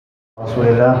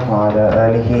رسول الله وعلى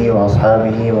آله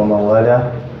وأصحابه ومن والاه.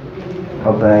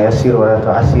 ربنا يسر ولا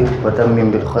تعسر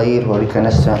وتمم بالخير وبك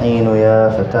نستعين يا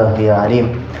فتاه يا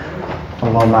عليم.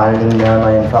 اللهم علمنا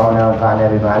ما ينفعنا وانفعنا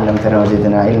بما علمتنا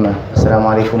وزدنا علما. السلام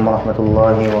عليكم ورحمة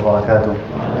الله وبركاته.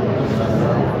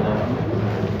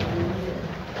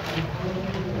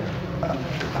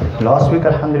 Last week,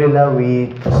 Alhamdulillah,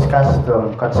 we discussed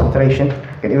concentration.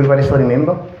 Can everybody still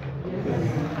remember?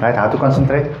 Right, how to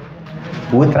concentrate?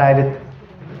 Who tried it?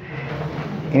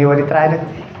 Anybody tried it?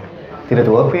 Did it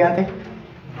work for you, Auntie?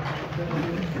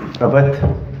 A bit?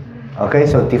 Okay,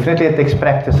 so definitely it takes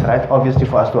practice, right? Obviously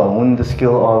for us to hone the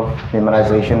skill of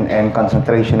memorization and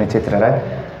concentration, etc., right?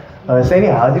 Sadie,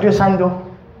 how did your son do?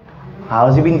 How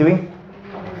has he been doing?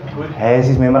 Good. Has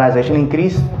his memorization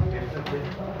increased?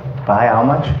 By how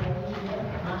much?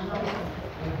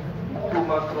 2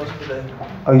 macros per day.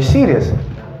 Are you serious?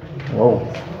 Whoa.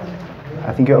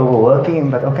 I think you're overworking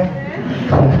him, but okay.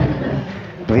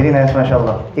 Very nice,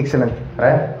 mashallah. Excellent,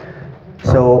 right?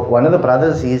 So one of the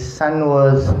brothers, his son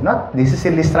was not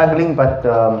necessarily struggling, but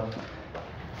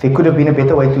there could have been a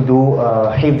better way to do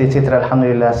hifd, etc.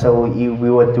 Alhamdulillah. So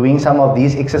we were doing some of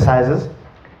these exercises,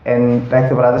 and like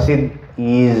the brother said,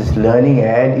 his learning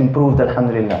had improved,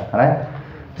 alhamdulillah, right?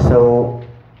 So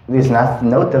there's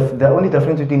the only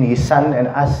difference between his son and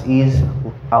us is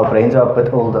our brains are a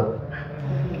bit older.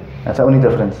 That's the only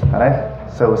difference, alright?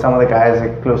 So some of the guys are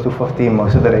close to 15,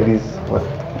 most of the ladies, what?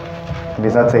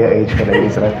 Let's not say age for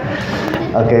ladies, right?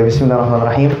 Okay,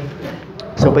 Bismillahirrahmanirrahim.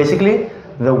 So basically,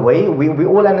 the way we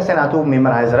all understand how to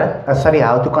memorize, right?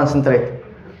 How to concentrate.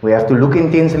 We have to look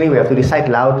intensely, we have to recite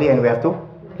loudly, and we have to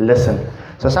listen.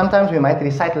 So sometimes we might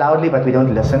recite loudly, but we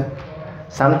don't listen.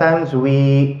 Sometimes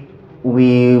we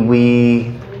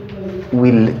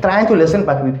trying to listen,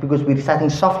 but because we're reciting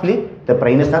softly, the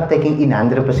brain is not taking in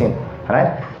 100%,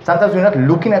 right? Sometimes we're not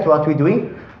looking at what we're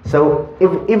doing, so if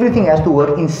everything has to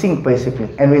work in sync, basically.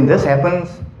 And when this happens,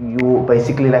 you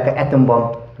basically like an atom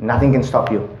bomb. Nothing can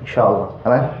stop you, inshallah,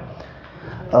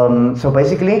 right? So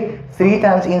basically, 3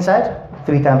 times inside,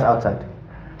 3 times outside.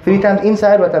 3 times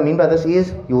inside, what I mean by this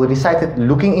is, you will recite it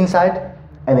looking inside,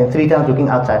 and then 3 times looking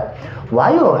outside.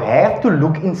 Why you have to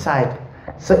look inside?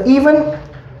 So even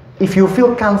if you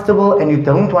feel comfortable and you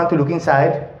don't want to look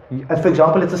inside, for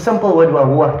example, it's a simple word,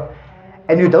 wahuwa,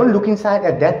 and you don't look inside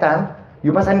at that time,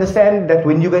 you must understand that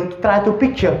when you're going to try to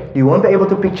picture, you won't be able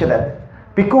to picture that,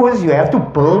 because you have to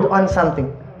build on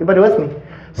something. Everybody with me?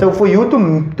 So for you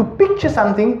to picture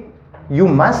something, you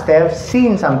must have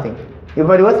seen something.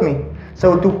 Everybody with me?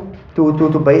 So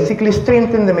to basically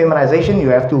strengthen the memorization, you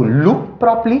have to look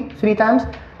properly 3 times,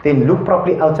 then look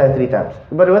properly outside 3 times.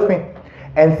 Everybody with me?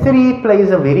 And 3 plays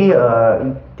a very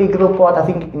integral part, I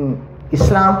think, in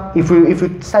Islam. If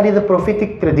you study the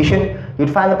prophetic tradition, you'd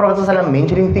find the Prophet ﷺ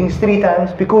mentioning things 3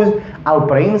 times, because our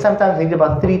brain sometimes needs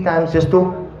about 3 times just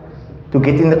to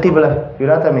get in the qibla. You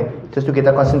know what I mean? Just to get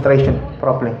the concentration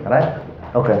properly, right?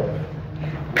 Okay.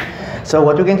 So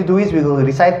what we're going to do is we will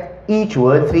recite each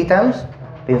word 3 times,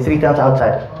 then 3 times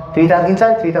outside. 3 times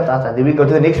inside, 3 times outside. Then we go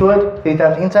to the next word, 3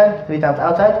 times inside, 3 times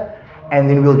outside, and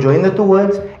then we'll join the 2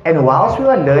 words. And whilst we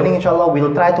are learning, inshallah,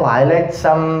 we'll try to highlight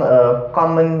some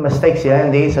common mistakes here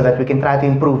and there so that we can try to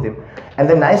improve them. And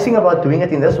the nice thing about doing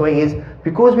it in this way is,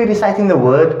 because we're reciting the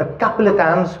word a couple of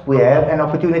times, we have an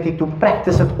opportunity to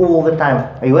practice it all the time.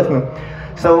 Are you with me?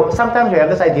 So sometimes we have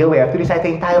this idea we have to recite the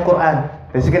entire Quran.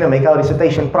 This is going to make our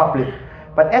recitation properly.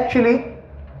 But actually,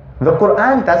 the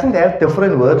Quran doesn't have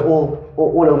different words all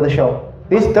over the show.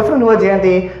 There's different words here and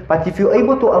there, but if you're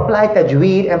able to apply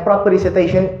tajweed and proper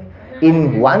recitation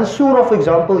in one surah, for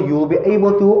example, you will be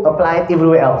able to apply it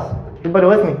everywhere else. Everybody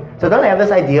with me? So don't have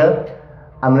this idea,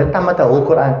 I'm going to tamat the whole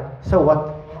Quran. So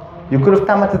what? You could have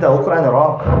tamated the whole Quran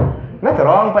wrong. Not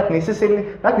wrong, but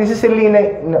not necessarily in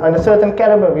a certain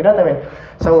caliber, you know what I mean?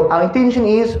 So our intention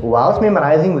is, whilst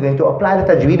memorizing, we're going to apply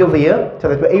the tajweed over here, so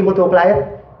that we're able to apply it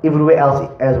everywhere else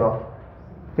as well.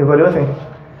 Everybody with me?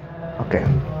 Okay.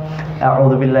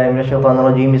 أعوذ بالله من الشيطان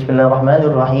الرجيم. بسم الله الرحمن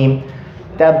الرحيم.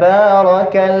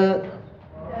 تبارك.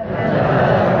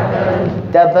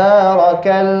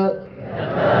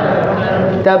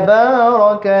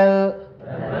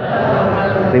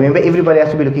 Remember, everybody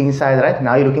has to be looking inside, right?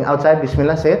 Now you're looking outside.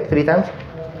 Bismillah, say it 3 times.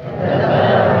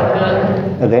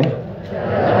 Again.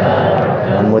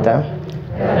 One more time.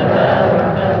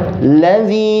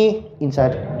 Ladhi.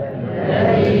 Inside.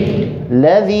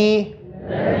 Ladhi.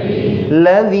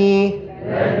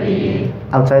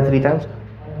 Outside 3 times.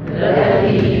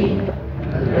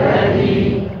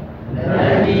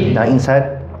 Now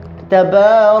inside.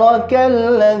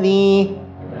 Tabarakalladhi.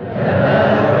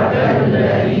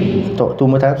 2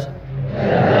 more times.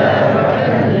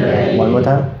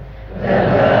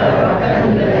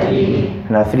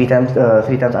 Now three times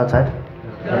outside.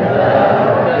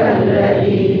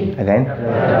 Again.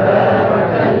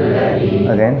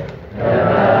 Again.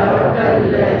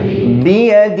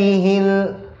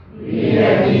 Biyadihil.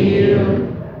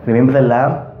 Remember the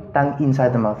lam, tongue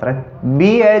inside the mouth, right?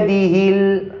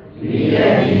 Biyadihil.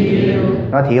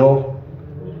 Not heel.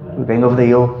 We're going over the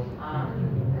heel.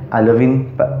 I live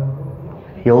in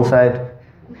hillside.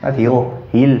 Not heel.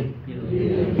 Heel,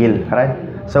 right?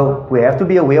 So we have to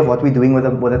be aware of what we're doing with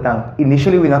the tongue.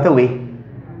 Initially, we're not aware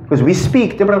because we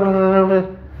speak,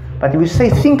 but if you say,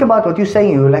 think about what you're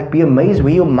saying, you'll like be amazed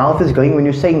where your mouth is going when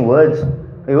you're saying words.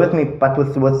 Are you with me? But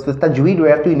with tajweed, we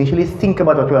have to initially think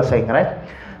about what we are saying, right?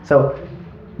 So,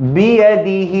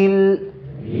 biyadihil.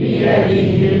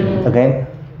 Again.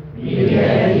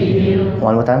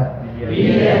 One more time.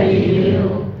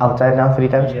 Outside now, 3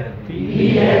 times.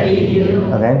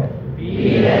 Again.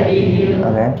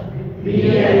 Again.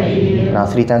 Now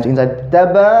 3 times inside.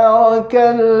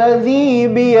 Tabarakalladhi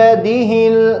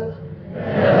biyadihil.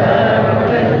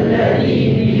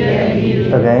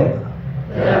 Again.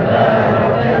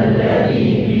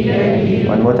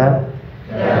 One more time.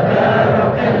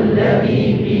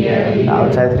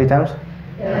 Outside 3 times.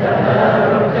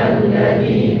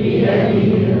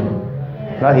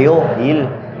 Not heel.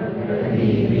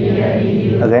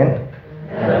 Again.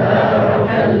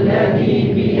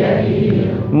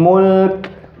 Mulk.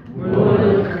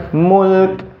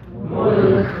 Mulk.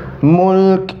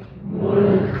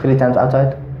 3 times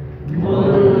outside.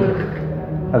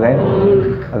 Again.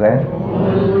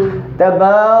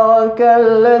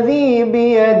 Tabarakalladhi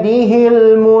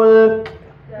biyadihil mulk.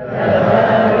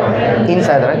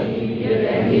 Inside, right?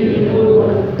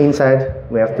 Inside,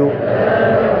 we have to.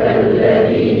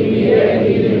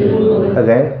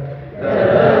 Again.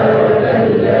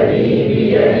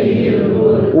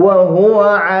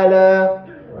 Wahuwa ala.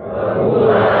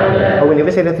 Oh, we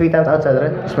never say that 3 times outside,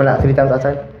 right? Bismillah, 3 times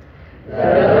outside.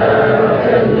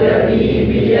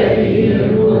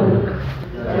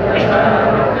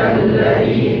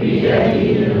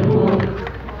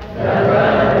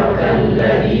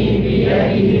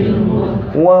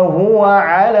 وهو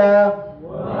على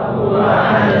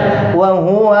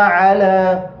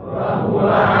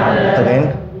again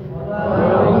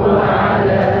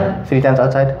 3 times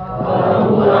outside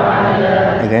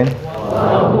again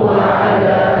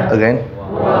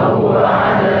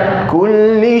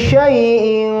كل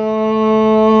شيء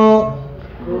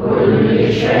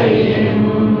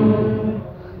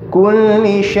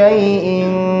كل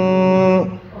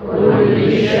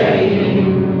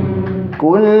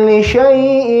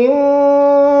شيء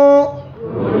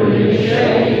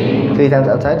 3 times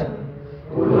outside.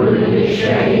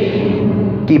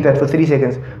 Keep that for 3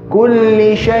 seconds.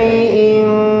 كل شيء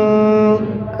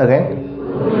again.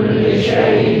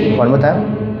 One more time.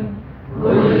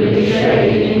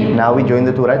 Now we join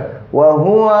the two, right?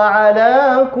 وهو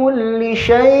على كل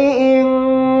شيء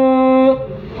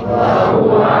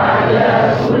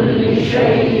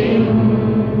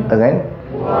again.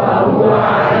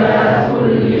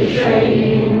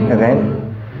 Again.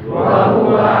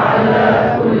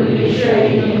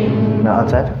 Now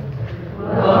outside.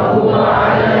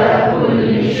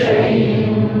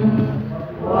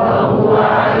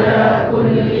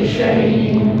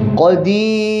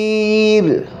 Qadir.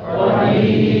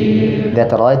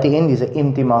 That right at the end is an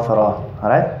empty mouth ra,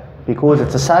 alright? Because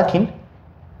it's a sakin,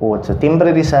 or it's a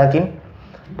temporary sakin,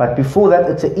 but before that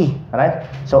it's a I, right?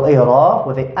 So a ra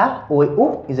with a a or a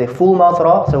u is a full mouth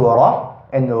ra, so a ra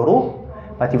and a ru.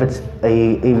 But if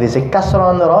there's a kasra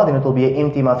on the ra, then it will be an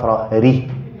empty mouth ra, ri.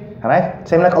 Alright?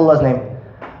 Same like Allah's name.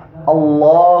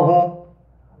 Allahu,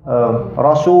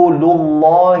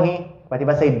 Rasulullahi. But if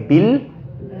I say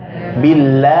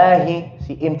billahi,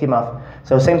 see empty mouth.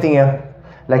 So same thing here.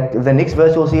 Like the next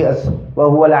verse you'll see is wa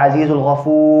huwa al-azizul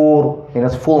ghafur. Then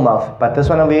it's full mouth. But this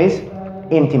one over here is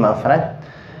empty mouth, right?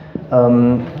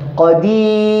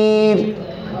 Qadir.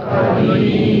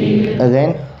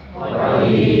 Again.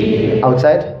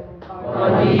 Outside.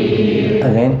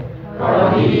 Again.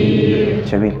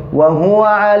 Shabil. Wa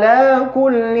huwa ala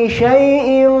kulli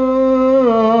shay'in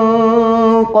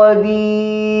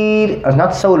qadir. It's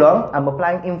not so long. I'm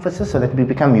applying emphasis so that we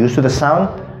become used to the sound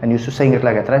and used to saying it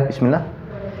like that, right? Bismillah.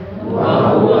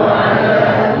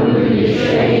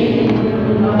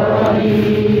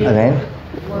 Again.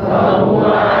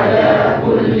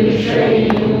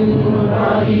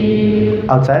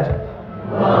 Outside.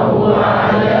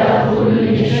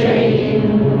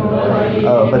 A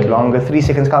bit longer, 3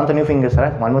 seconds. Count on your fingers,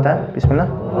 right? One more time. Bismillah.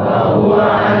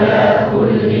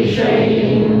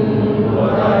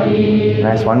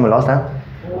 Nice. One more last time.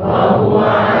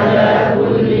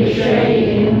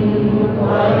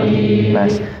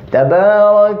 Nice.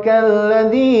 تبارك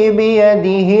الذي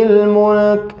بيده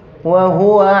الملك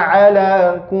وهو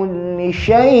على كل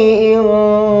شيء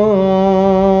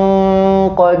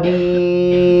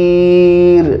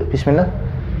قدير. بسم الله.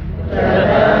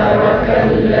 تبارك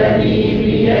الذي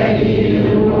بيده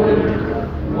الملك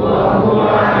وهو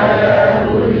على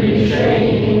كل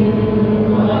شيء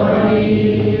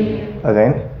قدير.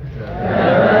 Again.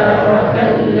 تبارك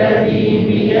الذي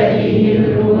بيده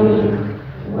الملك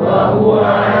وهو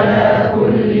على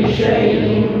كل شيء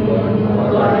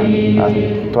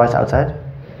قدير. Twice outside.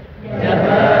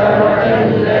 تبارك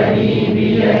الذي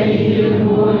بيده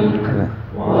الملك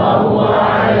وهو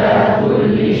على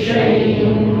كل شيء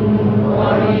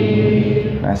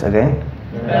قدير. Nice. Again.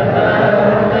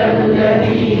 تبارك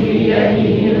الذي بيده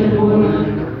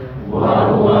الملك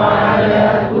وهو على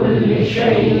كل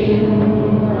شيء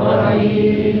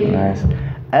قدير. Nice.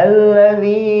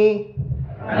 الذي.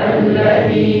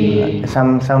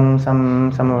 Some of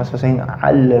us are saying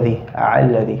الذي.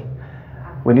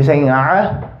 When you're saying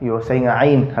you're saying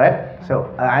ain, right? So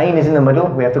ain is in the middle.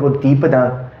 We have to go deeper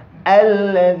down.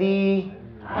 الذي.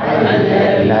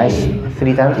 Nice.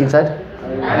 3 times inside.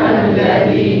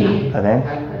 الذي. Again.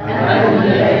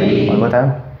 الذي. One more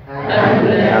time.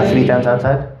 Now 3 times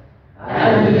outside.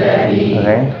 الذي.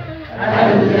 Again.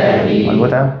 الذي. One more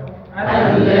time.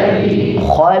 الذي.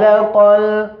 خلق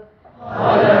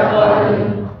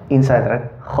inside, right?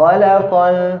 خلق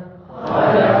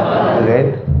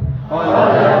again.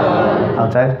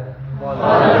 Outside.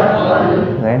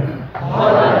 Again.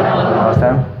 Last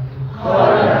time.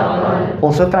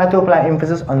 Also try to apply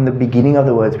emphasis on the beginning of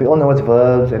the words. We all know it's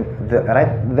verbs and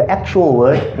the actual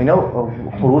word. We know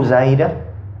huruf zaida.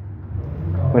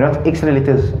 We know extra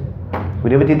letters. We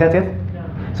never did that yet.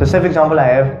 So say for example I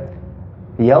have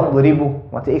yadribu.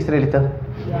 What's the extra letter?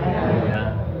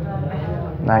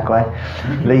 Not quite.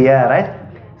 Yeah, right?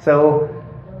 So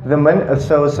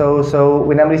so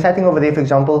when I'm reciting over there, for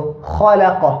example,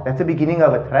 khalaqa, that's the beginning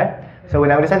of it, right? So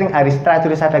when I'm reciting, I try to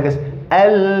recite like this.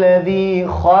 Alladhi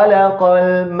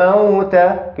khalaqal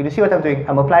mawta. Can you see what I'm doing?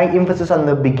 I'm applying emphasis on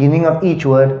the beginning of each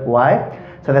word. Why?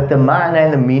 So that the ma'na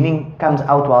and the meaning comes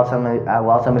out whilst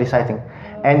I'm reciting.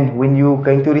 And when you're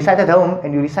going to recite at home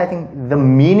and you're reciting, the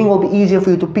meaning will be easier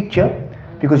for you to picture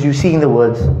because you're seeing the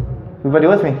words. Everybody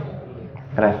with me?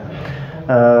 Right.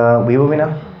 Where were we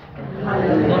now?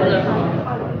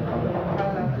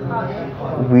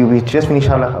 We just finished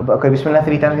Allah. Okay, Bismillah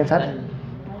 3 times inside.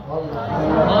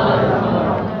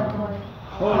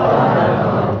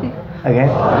 Again.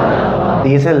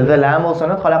 The lamb also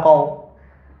not khalaqal.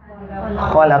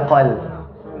 Khalaqal.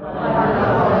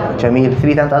 Jameel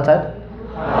 3 times outside.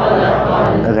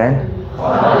 Again.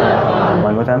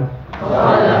 One more time.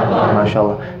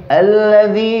 MashaAllah.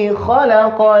 Alladhi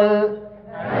khalaqal.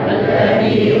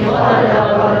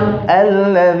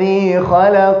 الذي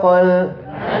خلق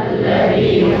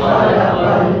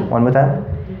One more time.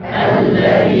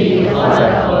 الذي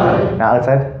خلق. Now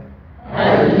outside.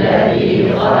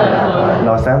 الذي خلق.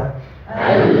 Last time.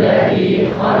 الذي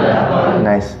خلق.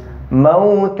 Nice.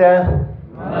 موتى.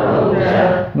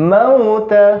 موتى.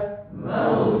 موتى.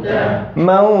 موتى.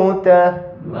 موتى.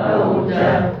 موتى.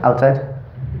 Outside.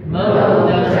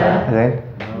 موتى. Again.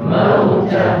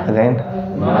 موتى. Again.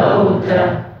 موتى.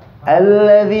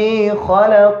 الذي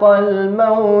خلق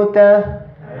الموت.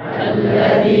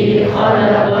 الذي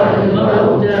خلق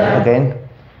الموت. Again.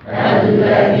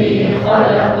 الذي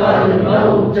خلق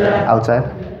الموت. Outside.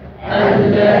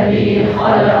 الذي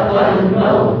خلق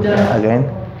الموت. Again.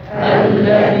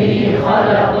 الذي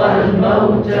خلق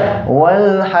الموت.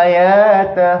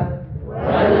 والحياة.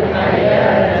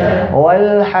 والحياة.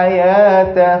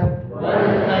 والحياة.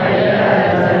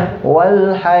 والحياة.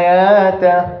 والحياة.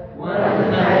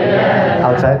 والحياة.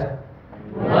 Outside.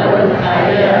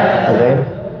 والحياة. Again.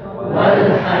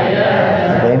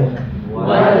 والحياة. Again.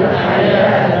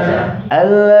 والحياة.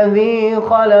 الذي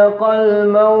خلق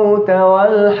الموت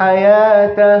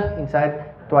والحياة. Inside.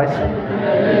 Twice.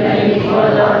 الذي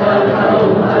خلق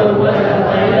الموت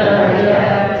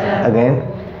والحياة. Again.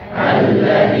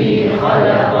 الذي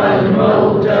خلق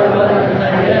الموت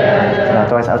والحياة. Now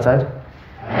twice outside.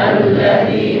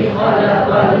 الذي خلق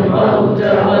الموت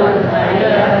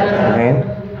والحياة. Again.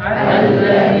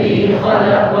 الذي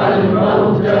خلق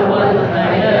الموت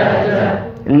والحياة.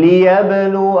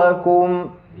 ليبلوكم.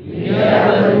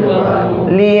 ليبلوكم.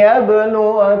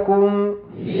 ليبلوكم.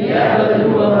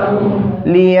 ليبلوكم.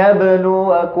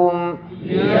 ليبلوكم.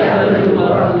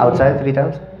 ليبلوكم. Outside 3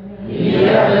 times.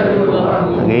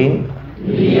 ليبلوكم. Again.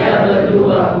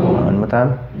 ليبلوكم. One more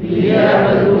time.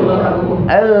 ليبلوكم.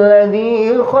 الذي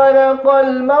خلق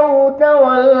الموت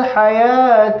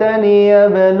والحياة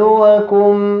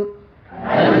ليبلوكم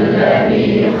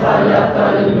الذي خلق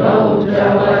الموت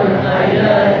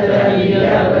والحياة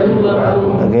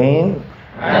ليبلوكم Again.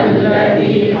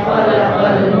 الذي خلق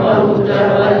الموت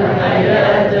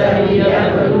والحياة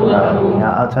ليبلوكم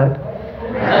Now outside.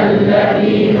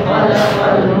 الذي خلق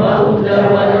الموت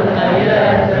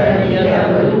والحياة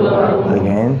ليبلوكم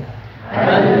Again.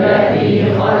 الذي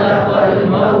خلق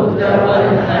الموت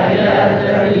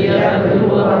والحياة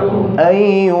ليبلوكم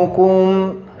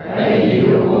أيكم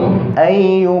أيكم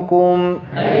أيكم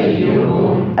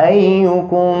أيكم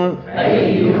أيكم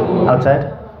أيكم Outside.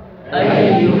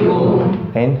 أيكم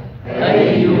In.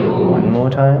 أيكم One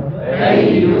more time.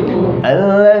 أيكم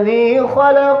الذي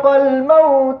خلق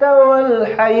الموت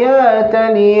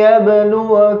والحياة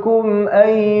ليبلوكم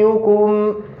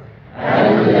أيكم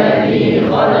الذي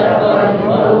خلق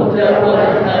الموت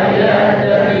والحياة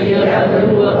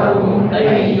ليبلوكم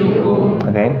أيكم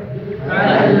Again.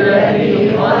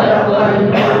 الذي خلق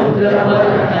الموت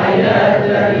والحياة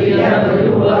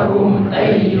ليبلوكم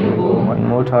أيكم One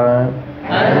more time.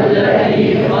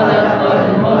 الذي خلق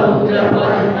الموت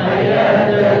والحياة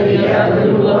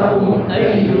ليبلوكم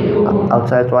أيكم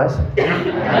Outside twice.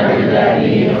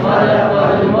 الذي خلق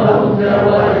الموت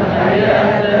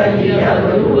والحياة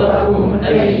ليبلوكم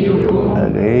أيكم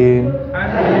Again.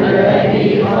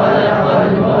 الذي خلق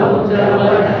الموت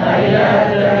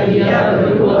والحياة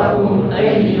ليبلوكم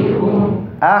أيكم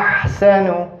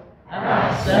أحسن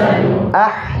أحسن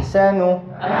أحسن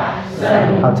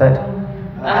أحسن Outside.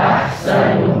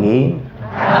 أحسن Again.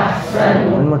 أحسن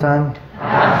One more time.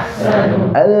 أحسن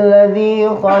الذي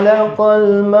خلق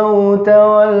الموت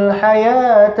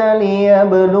والحياة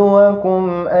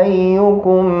ليبلوكم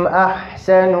أيكم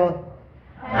أحسن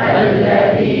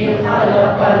الذي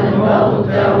خلق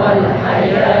الموت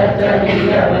والحياة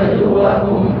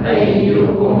ليبلوكم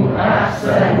أيكم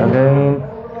أحسن Again.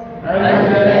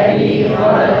 الذي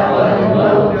خلق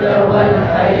الموت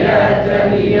والحياة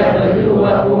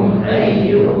ليبلوكم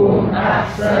أيكم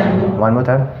أحسن One more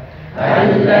time.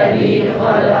 الذي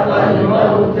خلق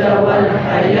الموت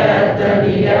والحياة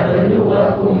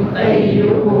ليبلوكم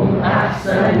أيكم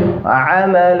أحسن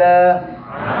عملا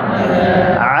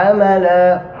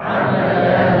عملا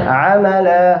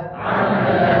عملا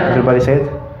Everybody say it.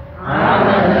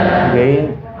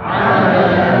 Again.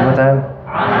 One more time.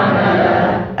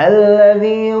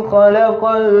 الذي خلق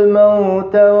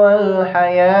الموت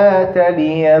والحياة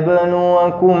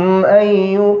ليبلوكم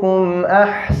أيكم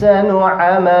أحسن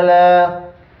عملا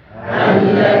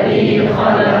الذي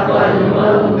خلق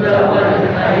الموت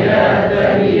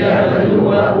والحياة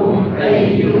ليبلوكم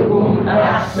أيكم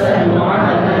أحسن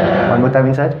عملا One more time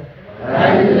inside.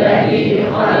 الذي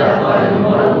خلق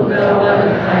الموت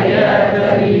والحياة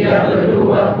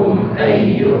ليبلوكم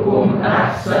أيكم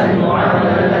أحسن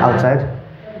عملا Outside.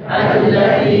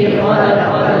 الذي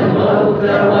خلق الموت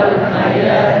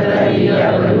والحياة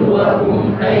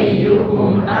ليبلوكم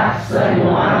أيكم أحسن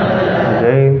عملا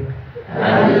Again.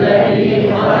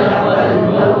 الذي خلق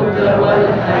الموت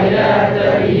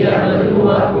والحياة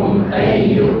ليبلوكم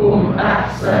أيكم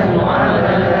أحسن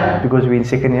عملا Because we're in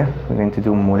second year, we're going to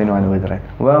do more than one word, right?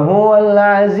 وهو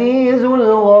العزيز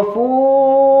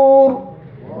الغفور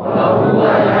وهو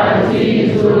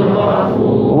العزيز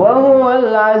الغفور وهو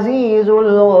العزيز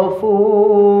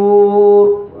الغفور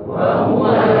وهو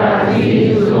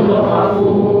العزيز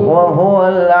الغفور وهو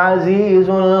العزيز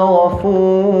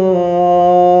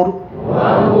الغفور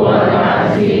وهو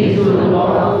العزيز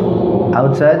الغفور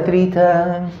Outside 3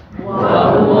 times.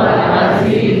 وهو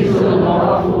العزيز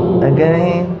الغفور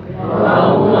Again.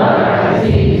 وهو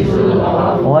العزيز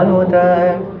الغفور One more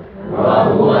time.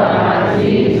 وهو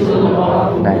العزيز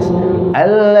الغفور Nice.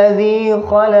 الذي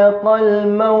خلق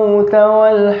الموت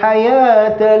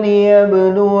والحياة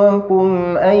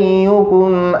ليبلوكم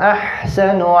أيكم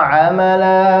أحسن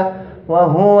عملا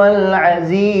وهو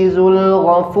العزيز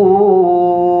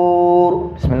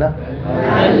الغفور. بسم الله.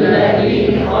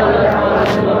 الذي خلق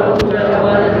الموت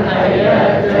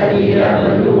والحياة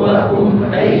ليبلوكم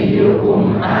أيكم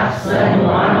أحسن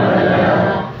عملا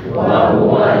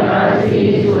وهو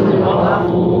العزيز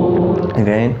الغفور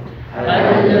Again.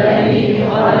 الذي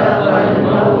خلق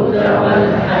الموت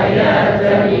والحياة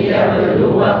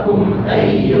ليبلوكم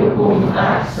أيكم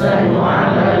أحسن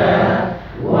عملا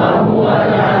وهو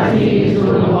العزيز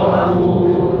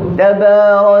الغفور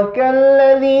تبارك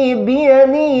الذي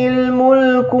بيده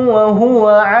الملك وهو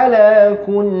على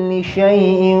كل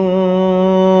شيء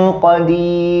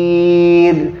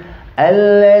قدير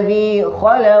الذي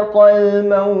خلق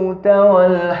الموت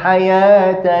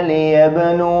والحياة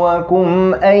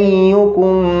ليبلوكم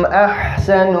أيكم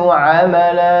أحسن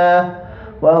عملا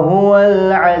وهو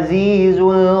العزيز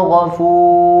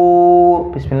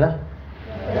الغفور. بسم الله.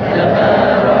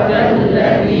 تبارك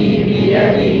الذي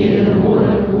بيده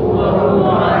الملك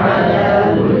وهو على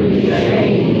كل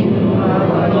شيء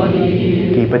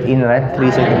قدير. Keep it in, right? 3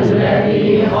 seconds.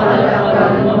 الذي خلق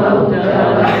الموت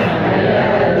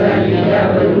والحياة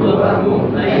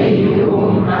ليبلوكم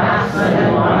أيكم أحسن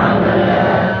عملا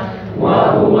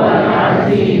وهو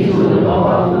العزيز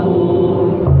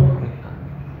الغفور.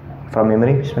 From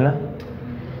memory, Bismillah.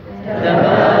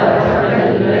 تبارك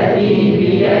الذي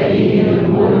بيده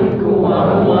الملك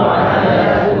وهو على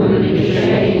كل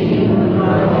شيء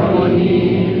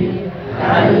قدير.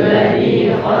 الذي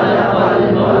خلق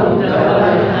الموت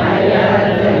والحياة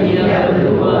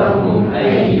ليبلوكم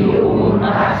أيكم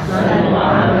أحسن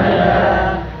عملا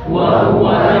وهو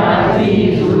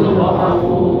العزيز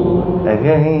الغفور.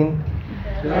 Again.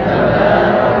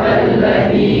 تبارك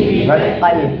الذي Not بيده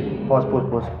al.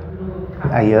 Pause.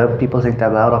 I hear people saying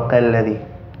Tabarakal ladhi.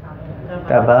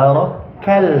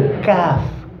 Tabarakal kaf.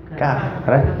 Kaf.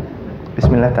 Right?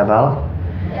 Bismillah. Tabarak.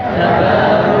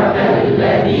 تبارك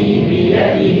الذي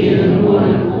بيده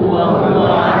الملك وهو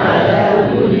على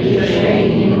كل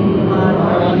شيء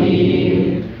قدير.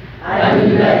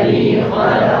 الذي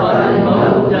خلق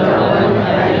الموت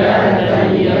والحياة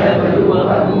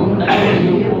ليبلوكم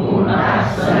أيكم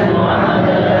أحسن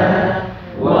عملا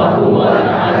وهو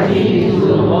العزيز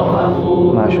الغفور.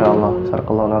 MashaAllah.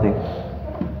 Sadaqallahu al-Azim.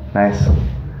 Nice.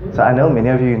 So I know many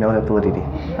of you know that already.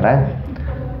 Right?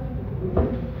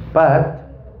 But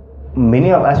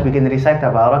many of us, we can recite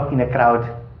Tabarak in a crowd.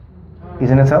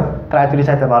 Isn't it so? Try to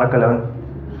recite Tabarak alone.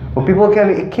 But people can,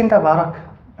 ik ken Tabarak.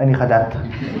 En ik ga dat.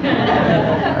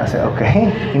 I say,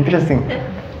 okay, interesting.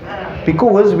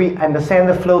 Because we understand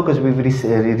the flow, because we've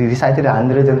recited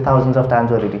hundreds and thousands of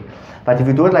times already. But if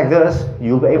you do it like this,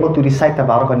 you'll be able to recite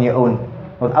Tabarak on your own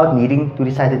without needing to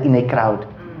recite it in a crowd.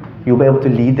 You'll be able to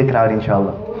lead the crowd,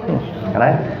 inshallah.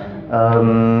 Alright?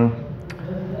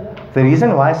 The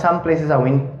reason why some places I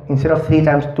went instead of 3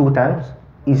 times, 2 times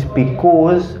is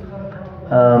because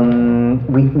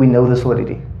we know this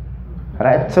already.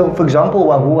 Right? So for example,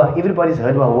 Wahua, everybody's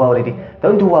heard Wahua already.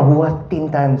 Don't do Wahua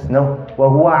 10 times. No.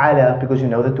 Wahua ala, because you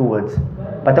know the 2 words.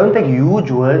 But don't take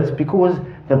huge words, because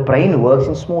the brain works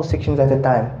in small sections at a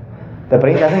time. The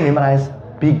brain doesn't memorize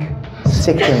big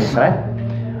sections, right?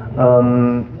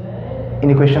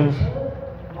 Any questions?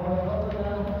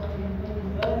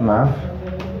 Maaf?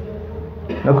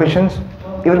 No questions?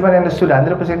 Everybody understood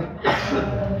 100%?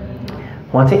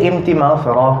 What's an empty mouth,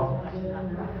 raw?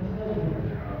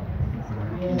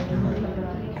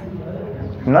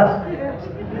 Not?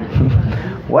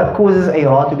 What causes a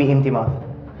ra to be empty mouth?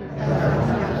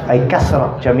 A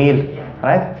kasra, Jamil.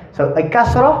 Right? So a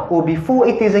kasra, or before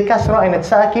it is a kasra and it's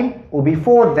sakin, or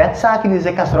before that sakin is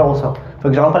a kasra also. For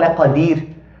example, a qadir.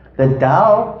 The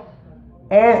dal,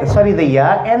 the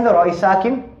ya and the ra is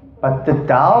sakin, but the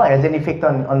dal has an effect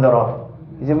on the ra.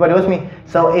 Is everybody with me?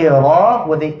 So a ra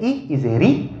with a I is a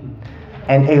ri,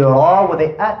 and a ra with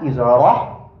a is a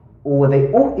ra, or with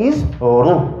a u is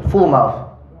ru, full mouth.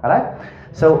 Alright?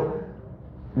 So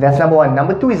that's number 1.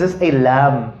 Number 2 is this a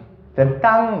lam. The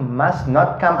tongue must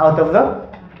not come out of the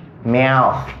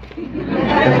mouth.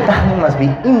 The tongue must be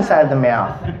inside the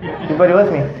mouth. Everybody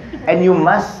with me? And you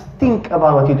must think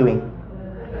about what you're doing.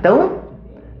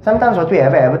 Sometimes what we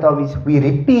have a habit of is we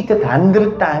repeat it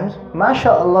 100 times.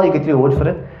 MashaAllah, you get reward for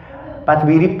it. But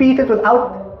we repeat it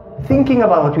without thinking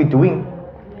about what we're doing.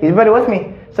 Is everybody with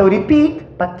me? So repeat,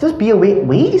 but just be aware.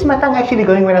 Where is my tongue actually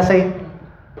going when I say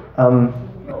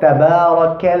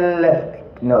Tabarakal?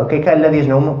 No, okay, kalladhi is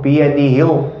no more.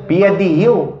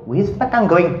 Biyadihil. Where's my tongue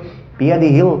going?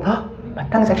 Biyadihil. My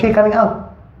tongue is actually coming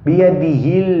out.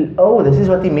 Biyadihil. Oh, this is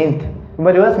what he meant.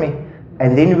 Everybody with me?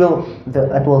 And then it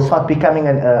will start becoming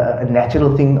a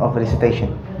natural thing of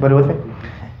recitation. Everybody with me?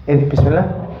 Bismillah.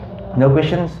 No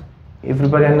questions?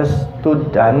 Everybody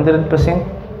understood 100%?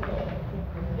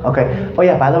 Okay. Oh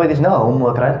yeah, by the way, there's no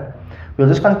homework, right? We'll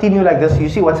just continue like this. You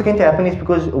see, what's going to happen is,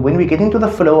 because when we get into the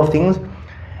flow of things,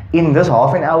 in this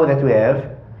half an hour that we have,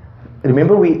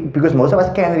 remember because most of us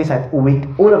can recite,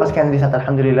 all of us can recite,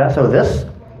 alhamdulillah. So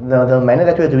the manner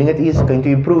that we're doing it is going to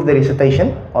improve the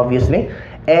recitation, obviously,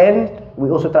 and we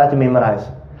also try to memorize.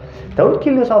 Don't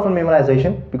kill yourself on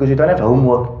memorization because you don't have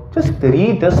homework. Just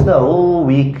read this the whole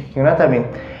week, you know what I mean?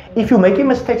 If you're making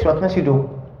mistakes, what must you do?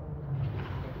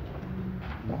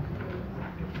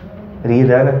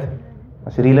 Relearn it.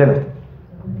 Must you relearn it?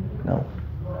 No.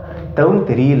 Don't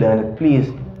relearn it,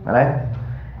 please. Alright?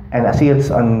 and I see it's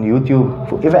on YouTube.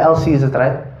 Whoever else sees it,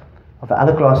 right? Of the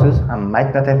other classes, I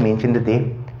might not have mentioned it there.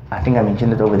 I think I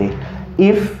mentioned it over there.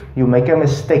 If you make a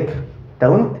mistake,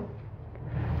 don't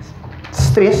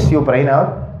stress your brain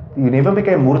out. You never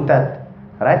become murtad,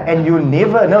 right? And you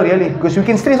never, no, really, because you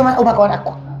can stress on, oh my God,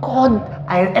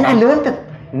 I learned it.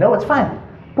 No, it's fine.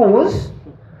 Pause,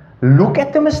 look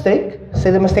at the mistake,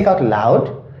 say the mistake out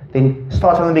loud, then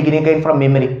start from the beginning again from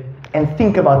memory and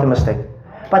think about the mistake.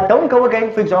 But don't go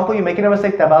again, for example, you're making a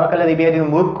mistake, tabarakallah, they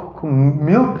in milk.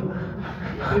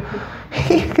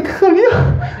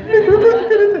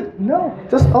 No,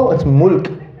 just, oh, it's mulk.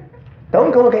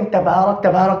 Don't go again, tabarak,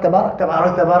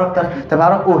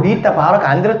 or read tabarak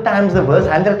 100 times the verse,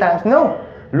 100 times. No,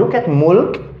 look at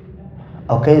mulk.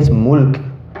 Okay, it's mulk.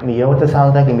 You hear what it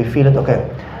sounds like and we feel it, okay.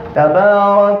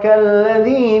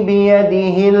 Tabarakalladhi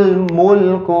biyadihil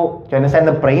mulku. Do you understand?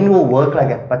 The brain will work like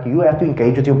that, but you have to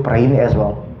engage with your brain as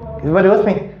well. Everybody with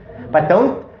me? But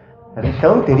don't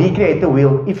recreate the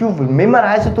wheel. If you've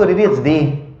memorized it already, it's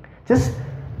there. Just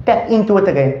tap into it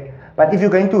again. But if you're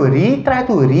going to try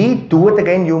to redo it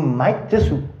again, you might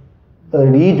just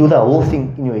redo the whole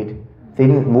thing in your head.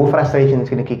 Then more frustration is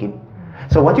going to kick in.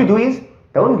 So what you do is,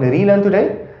 don't relearn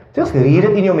today. Just read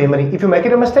it in your memory. If you make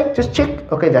it a mistake, just check.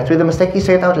 Okay, that's where the mistake is.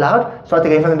 Say it out loud. Start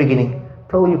again from the beginning.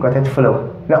 So you got that flow.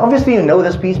 Now obviously you know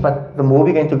this piece, but the more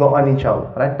we're going to go on,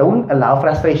 inshallah, right? Don't allow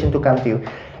frustration to come to you.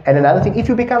 And another thing, if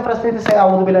you become frustrated, say,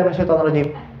 A'udhu billahi minash shaitanir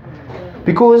rajeem.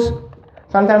 Because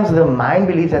sometimes the mind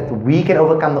believes that we can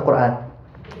overcome the Quran.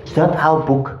 It's not our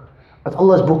book. It's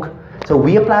Allah's book. So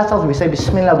we apply ourselves, we say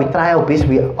Bismillah, we try our best,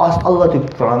 we ask Allah to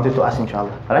grant it to us,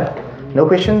 inshallah. Alright? No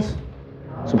questions?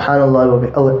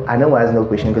 Subhanallah oh, I know why there's no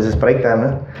question, because it's break time,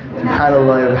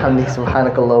 Subhanallah wa bihamdik,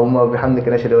 subhanakallahumma wa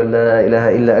bihamdika nashhadu an la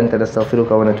ilaha illa anta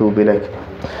nastaghfiruka wa natubu ilayk.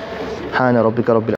 Subhana rabbika rabbil